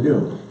called you to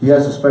do. He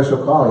has a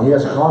special calling. He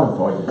has a calling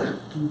for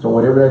you. So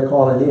whatever that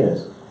calling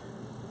is,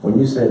 when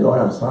you say, Lord,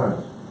 I'm sorry,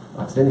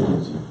 I've sinned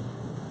against you,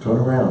 turn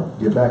around,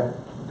 get back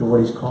to what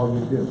he's called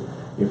you to do.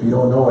 If you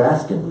don't know,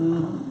 ask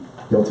him.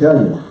 He'll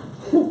tell you.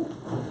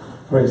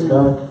 Praise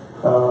God.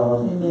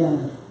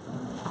 Amen.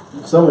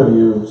 Some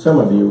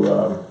of you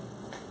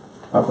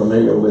are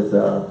familiar with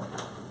the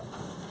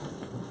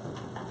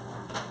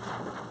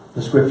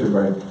scripture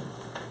break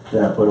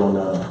that I put on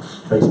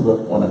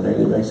Facebook on a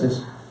daily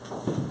basis.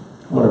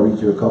 I want to read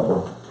you a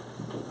couple.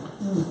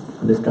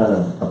 This kind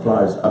of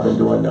applies. I've been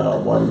doing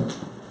one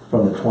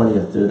from the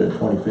 20th to the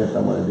 25th.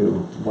 I'm going to do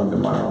one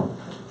tomorrow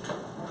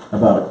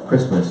about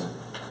Christmas.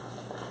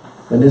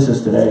 And this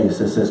is today. It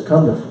says,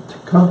 come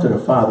to the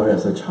Father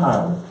as a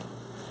child.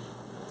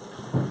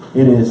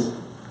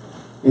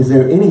 Is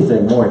there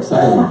anything more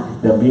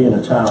exciting than being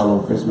a child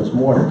on Christmas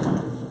morning?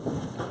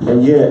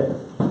 And yet,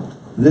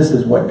 this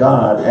is what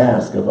God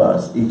asks of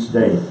us each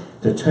day,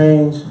 to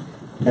change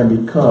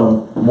and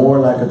become more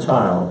like a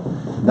child,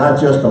 not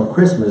just on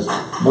Christmas,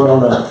 but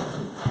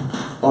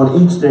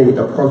on each day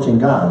approaching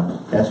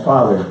God as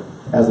Father,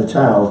 as a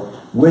child,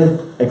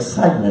 with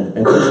excitement,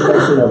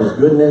 anticipation of his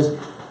goodness,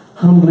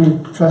 humbly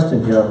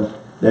trusting him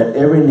that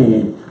every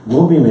need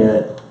will be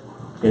met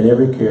and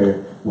every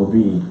care will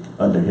be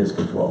under his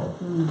control.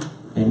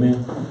 Amen.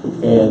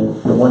 And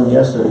the one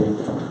yesterday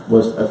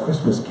was a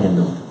Christmas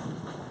candle.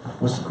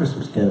 What's the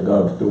Christmas candle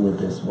God do with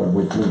this one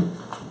with me?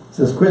 It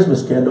says,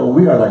 Christmas candle,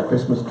 we are like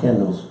Christmas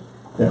candles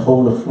that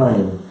hold a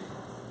flame,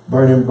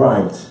 burning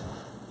bright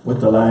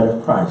with the light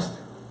of Christ.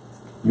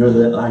 You're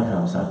that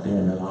lighthouse out there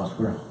in the lost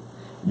world.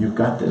 You've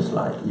got this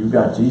light. You've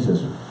got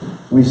Jesus.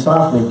 We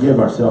softly give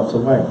ourselves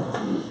away.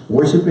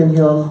 worshiping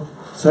Him,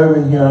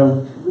 serving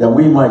Him, that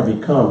we might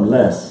become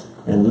less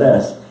and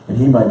less, and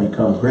He might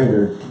become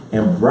greater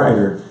and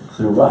brighter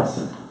through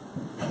us.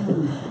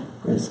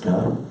 Praise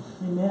God.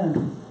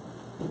 Amen.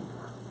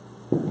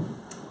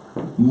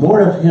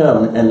 More of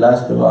Him and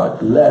less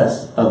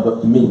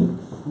of me.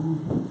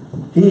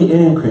 He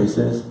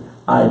increases,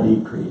 I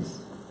decrease.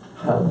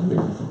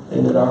 Hallelujah.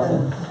 Isn't it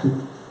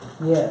awesome?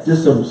 Yes.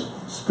 Just some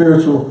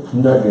spiritual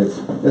nuggets.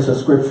 It's a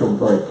scriptural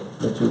break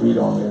that you read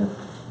on there.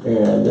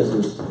 And this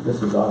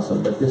is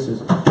awesome. But this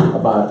is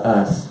about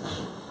us.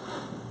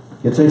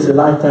 It takes a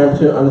lifetime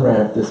to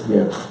unwrap this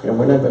gift. And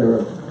we're not going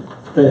to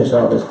finish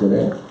all this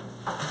today.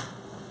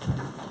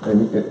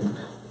 And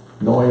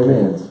no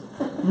amens.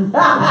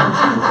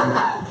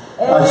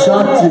 I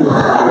shocked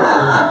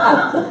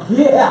you.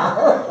 Yeah.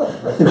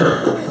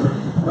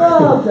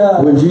 Oh,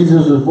 God. When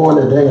Jesus was born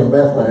today in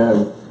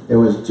Bethlehem, it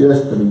was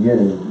just the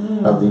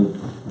beginning of the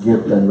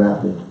gift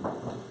unwrapping.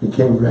 He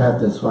came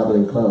wrapped in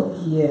swaddling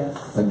clothes.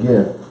 Yes. A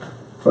gift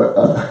for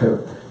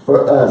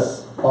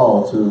us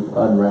all to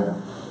unwrap.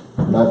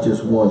 Not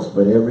just once,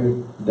 but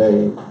every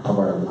day of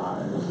our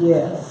lives.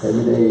 Yes.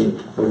 Every day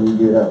when you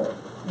get up,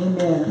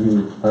 Amen.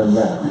 you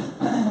unwrap.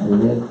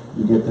 Amen.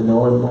 You get to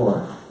know Him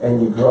more.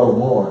 And you grow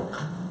more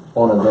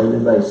on a daily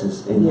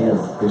basis in Him.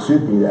 It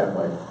should be that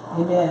way.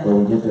 Amen.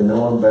 When we get to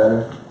know Him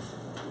better,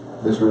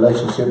 this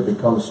relationship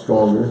becomes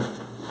stronger.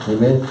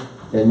 Amen.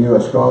 And you're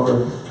a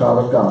stronger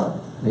child of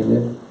God.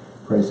 Amen.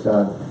 Praise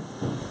God.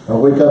 I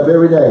wake up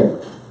every day.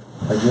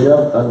 I get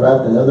up,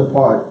 unwrap another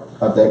part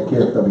of that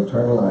gift of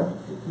eternal life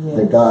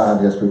that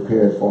God has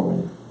prepared for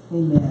me.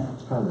 Amen.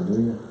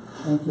 Hallelujah.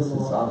 Thank you, This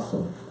Lord. is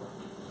awesome.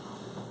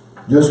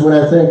 Just when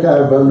I think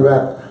I've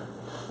unwrapped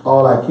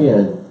all I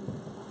can,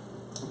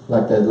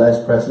 like that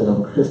last present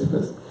on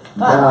Christmas,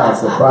 God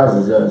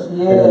surprises us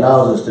and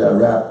allows us to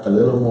unwrap a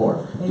little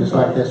more. Just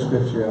like that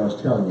scripture I was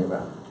telling you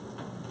about.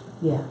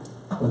 Yeah.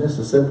 Well, that's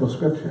a simple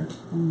scripture.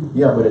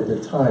 Yeah, but at the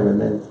time it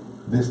meant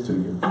this to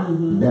you.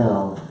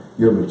 Now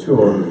you're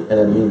mature and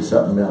it means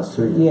something else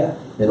to you. Yeah.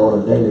 And on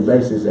a daily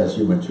basis as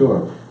you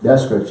mature, that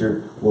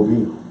scripture will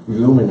be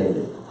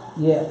illuminated.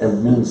 Yes.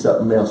 And means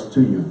something else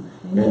to you.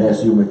 Amen. And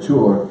as you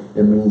mature,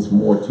 it means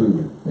more to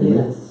you. Amen.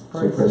 Yes.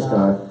 So praise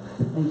God.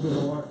 Thank you,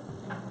 Lord.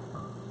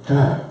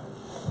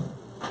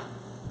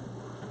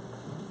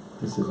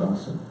 This is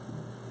awesome.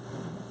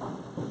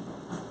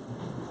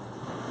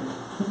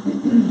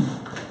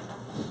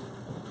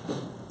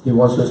 He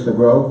wants us to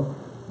grow.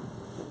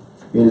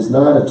 It is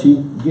not a cheap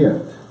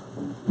gift,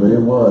 but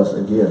it was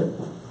a gift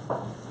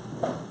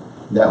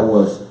that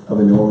was of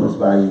enormous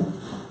value.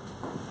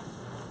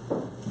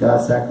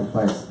 God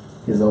sacrificed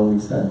His only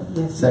Son.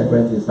 Yes, 2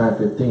 Corinthians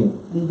 9:15.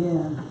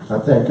 Amen. I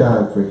thank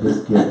God for His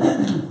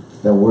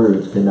gift that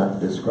words cannot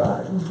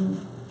describe.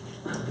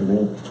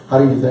 Amen. How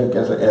do you think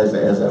as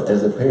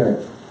a parent?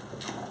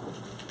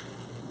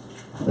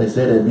 They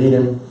say they beat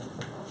him.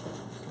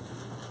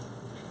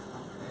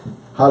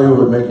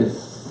 Hollywood make it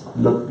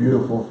look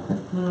beautiful.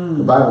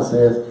 The Bible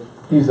says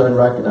he's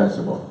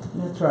unrecognizable.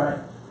 That's right.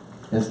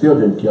 And still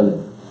didn't kill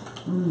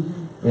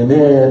him. And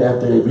then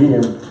after they beat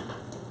him,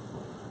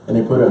 and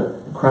they put a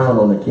crown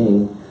on the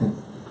king,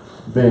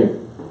 big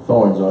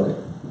thorns on it.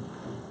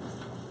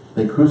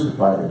 They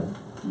crucified him.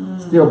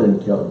 Still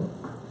didn't kill him.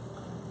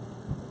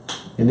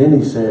 And then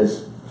he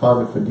says,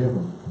 Father, forgive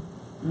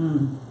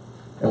him.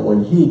 And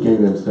when he gave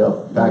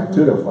himself back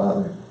to the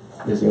Father,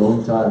 it's the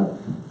only time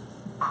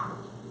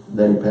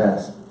that he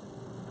passed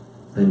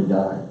and he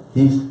died.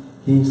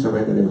 He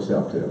surrendered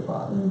himself to the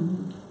Father.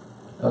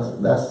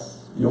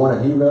 That's you want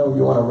a hero,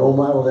 you want a role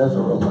model, that's a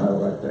role model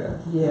right there.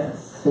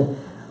 Yes.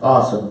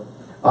 Awesome.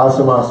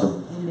 Awesome,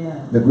 awesome.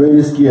 Amen. The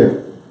greatest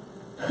gift.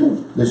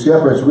 The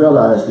shepherds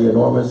realized the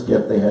enormous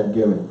gift they had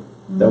given,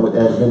 that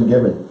had been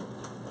given.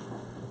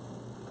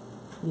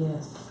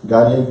 Yes.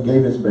 God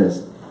gave His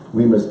best.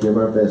 We must give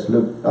our best.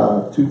 Luke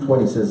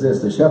 2:20 says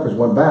this: the shepherds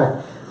went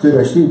back to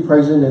their sheep,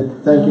 praising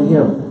and thanking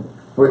Him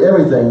for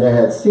everything they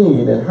had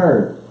seen and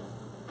heard.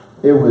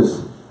 It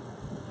was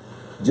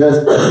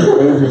just as the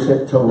angels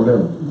had told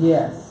them.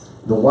 Yes.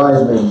 The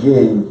wise men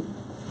gave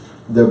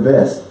their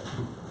best,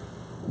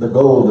 the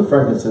gold, the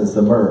frankincense,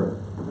 the myrrh.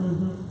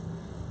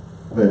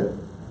 But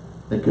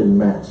they couldn't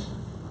match.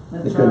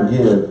 That's They couldn't right.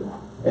 give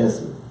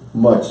as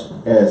much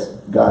as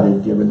God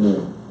had given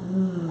them.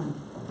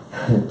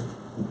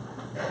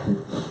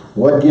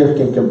 What gift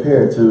can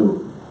compare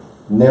to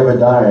never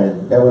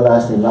dying,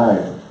 everlasting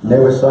life,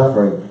 never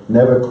suffering,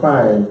 never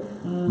crying,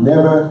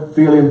 never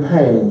feeling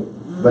pain,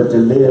 but to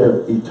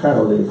live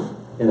eternally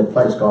in a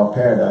place called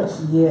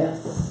paradise?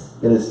 Yes.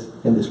 It is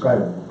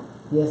indescribable.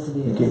 Yes, it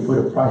You is. can't put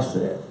a price to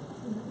that.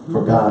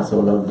 For God so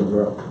loved the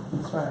world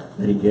That's right.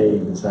 that He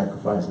gave and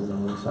sacrificed His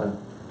only Son.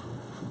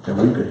 And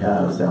we could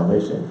have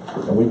salvation.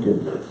 And we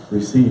could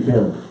receive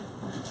Him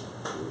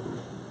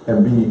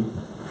and be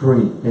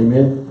free.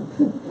 Amen?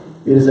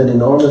 It is an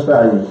enormous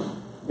value.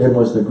 It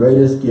was the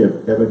greatest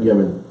gift ever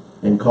given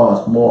and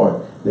cost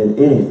more than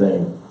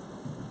anything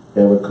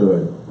ever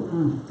could.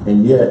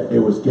 And yet it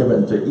was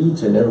given to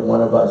each and every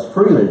one of us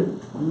freely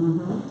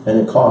And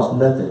it costs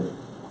nothing.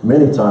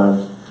 Many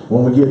times,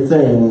 when we get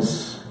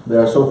things that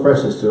are so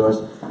precious to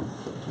us,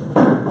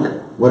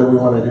 what do we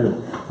want to do?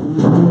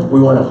 We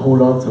want to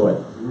hold on to it.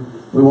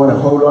 We want to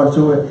hold on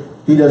to it.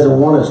 He doesn't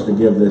want us to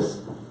give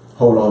this,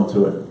 hold on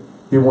to it.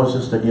 He wants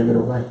us to give it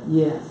away.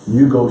 Yes.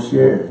 You go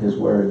share his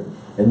word,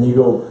 and you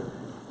go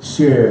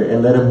share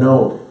and let them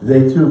know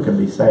they too can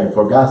be saved.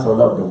 For God so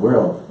loved the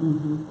world.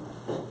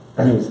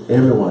 That means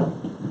everyone,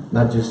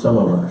 not just some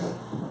of us.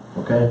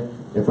 Okay?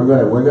 If we're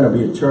gonna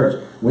be a church,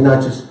 we're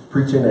not just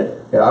preaching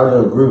at our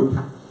little group,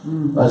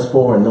 us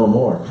four and no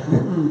more.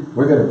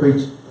 We're gonna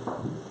preach,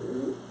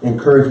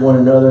 encourage one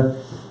another,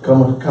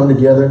 come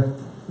together,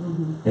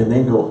 and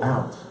then go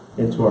out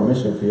into our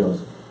mission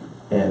fields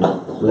and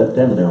let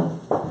them know.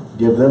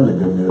 Give them the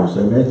good news.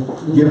 Amen.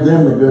 Give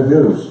them the good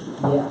news.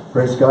 Yeah.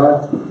 Praise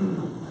God.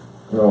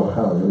 Oh,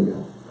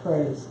 hallelujah.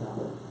 Praise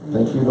God.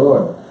 Thank you,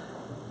 Lord.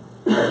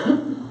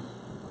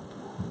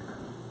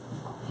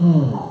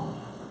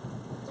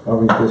 I'll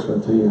read this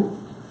one to you.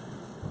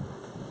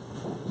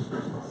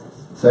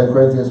 2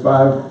 Corinthians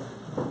 5,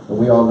 and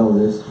we all know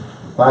this,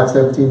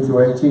 5:17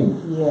 through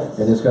 18. Yes.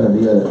 And it's going to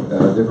be a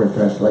different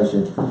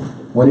translation.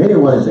 When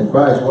anyone is in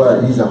Christ,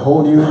 well, it's a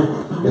whole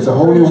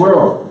new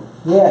world.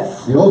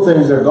 Yes. The old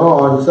things are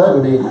gone,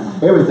 suddenly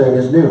everything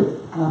is new.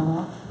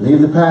 Leave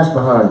the past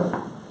behind.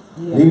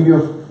 Yeah. Leave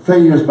your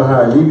failures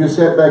behind. Leave your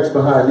setbacks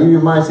behind. Leave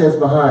your mindsets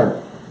behind.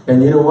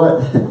 And you know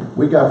what?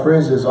 We got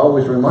friends that's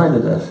always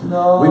reminding us.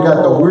 No. We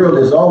got the world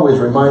that's always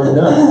reminding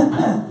us.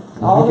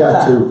 All We the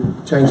got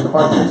time. to change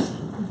partners.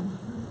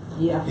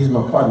 Yeah. He's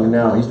my partner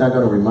now. He's not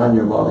going to remind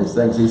you of all these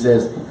things. He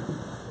says,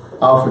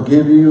 I'll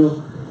forgive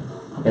you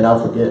and I'll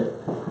forget.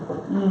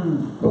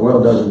 The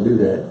world doesn't do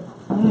that.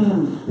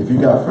 If you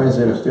got friends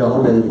that are still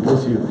holding it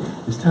against you,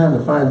 it's time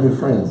to find new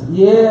friends.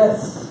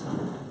 Yes.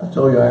 I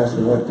told you I asked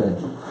the Lord to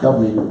help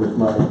me with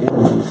my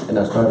enemies, and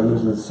I started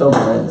losing some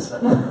friends.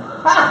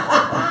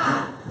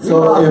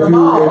 So if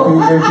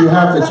you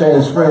have to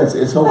change friends,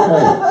 it's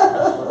okay.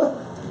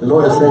 The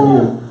Lord will send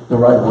you the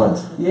right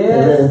ones.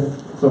 Yes.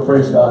 Amen. So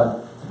praise God.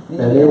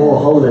 And they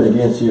won't hold it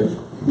against you.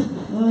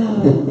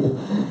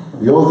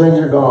 The old things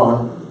are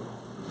gone.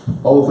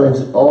 All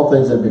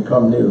things have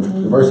become new.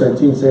 Verse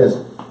 18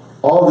 says,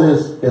 all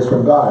this is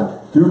from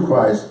God. Through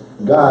Christ,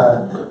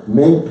 God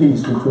made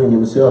peace between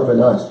himself and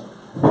us.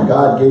 And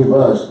God gave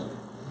us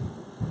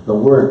the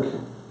work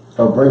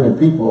of bringing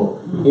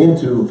people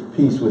into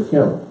peace with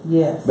him.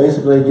 Yes.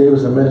 Basically, he gave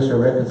us a ministry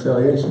of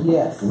reconciliation.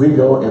 Yes. We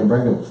go and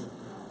bring them.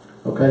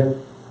 Okay?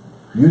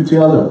 You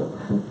tell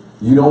them.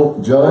 You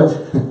don't judge.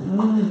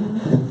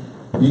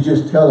 You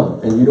just tell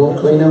them. And you don't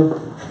clean them.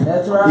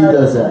 That's right. He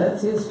does that.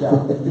 That's his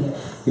job.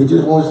 Yes. He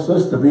just wants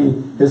us to be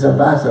his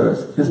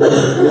ambassadors, his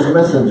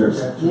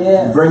messengers.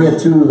 Yes. Bring it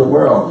to the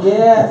world.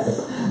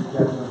 Yes.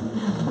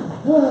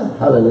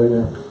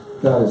 Hallelujah.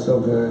 God is so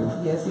good.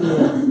 Yes, he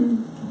is.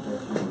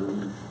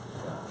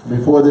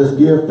 Before this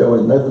gift, there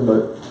was nothing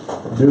but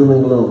doom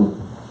and gloom.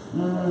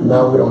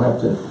 Now we don't have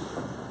to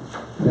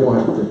do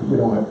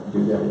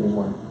that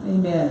anymore.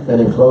 Amen.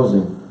 And in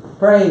closing,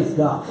 Praise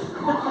God.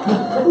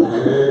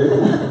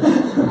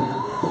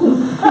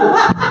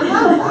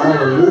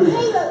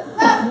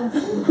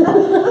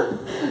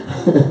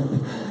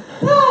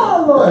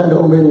 I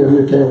know many of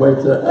you can't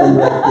wait to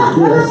unwrap the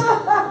gifts.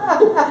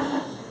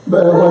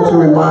 But I want to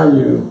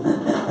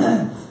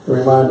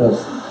remind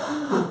us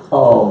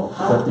all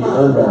that the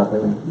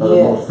unwrapping of the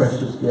most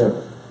precious gift,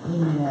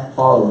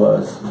 all of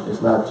us,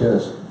 is not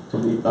just to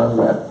be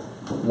unwrapped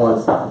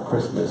once at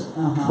Christmas,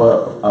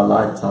 but a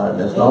lifetime.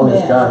 As long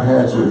as God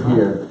has you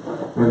here,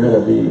 we're going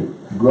to be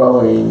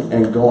growing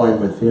and going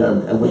with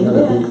him, and we're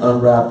going to be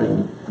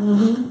unwrapping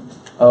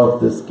of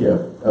this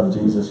gift of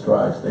Jesus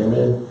Christ.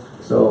 Amen.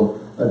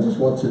 So I just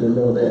want you to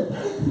know that.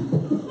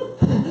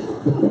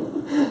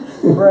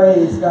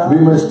 Praise God. We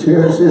must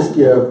cherish this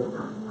gift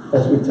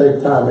as we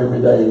take time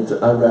every day to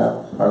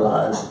unwrap our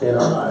lives, in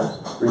our lives.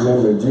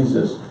 Remember,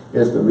 Jesus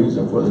is the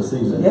reason for the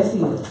season. Yes,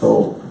 he is.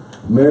 So,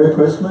 Merry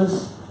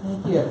Christmas.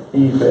 Thank you.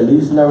 Y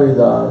Feliz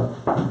Navidad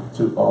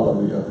to all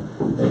of you.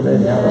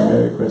 Amen. Have a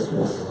Merry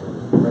Christmas.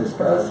 Praise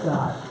Praise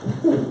God.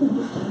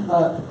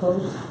 God.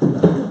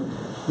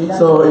 Close.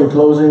 So, in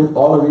closing,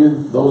 all of you,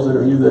 those that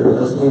are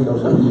listening,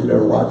 those of you that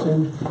are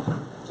watching,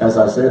 as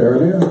I said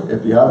earlier,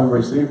 if you haven't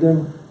received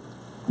him,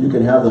 you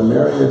can have the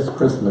merriest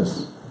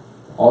Christmas.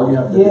 All you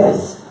have to do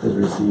is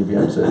receive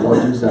him. Say,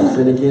 Lord Jesus, I've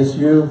sinned against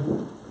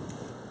you.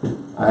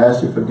 I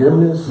ask you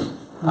forgiveness.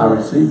 I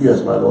receive you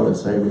as my Lord and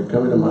Savior.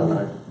 Come into my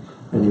life.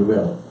 And he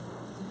will.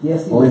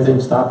 Yes, he Only thing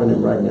stopping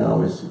him right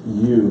now is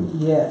you.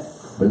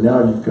 Yes. But now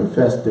you've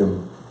confessed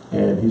him,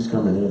 and he's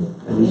coming in.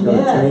 And he's going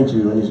to change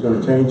you, and he's going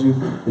to change you.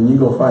 And you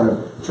go find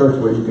a church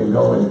where you can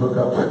go and hook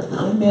up with.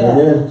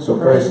 Amen. So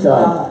praise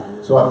God.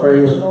 So I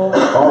pray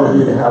all of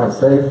you to have a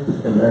safe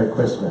and Merry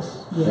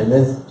Christmas.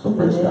 Amen. So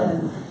praise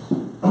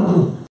God.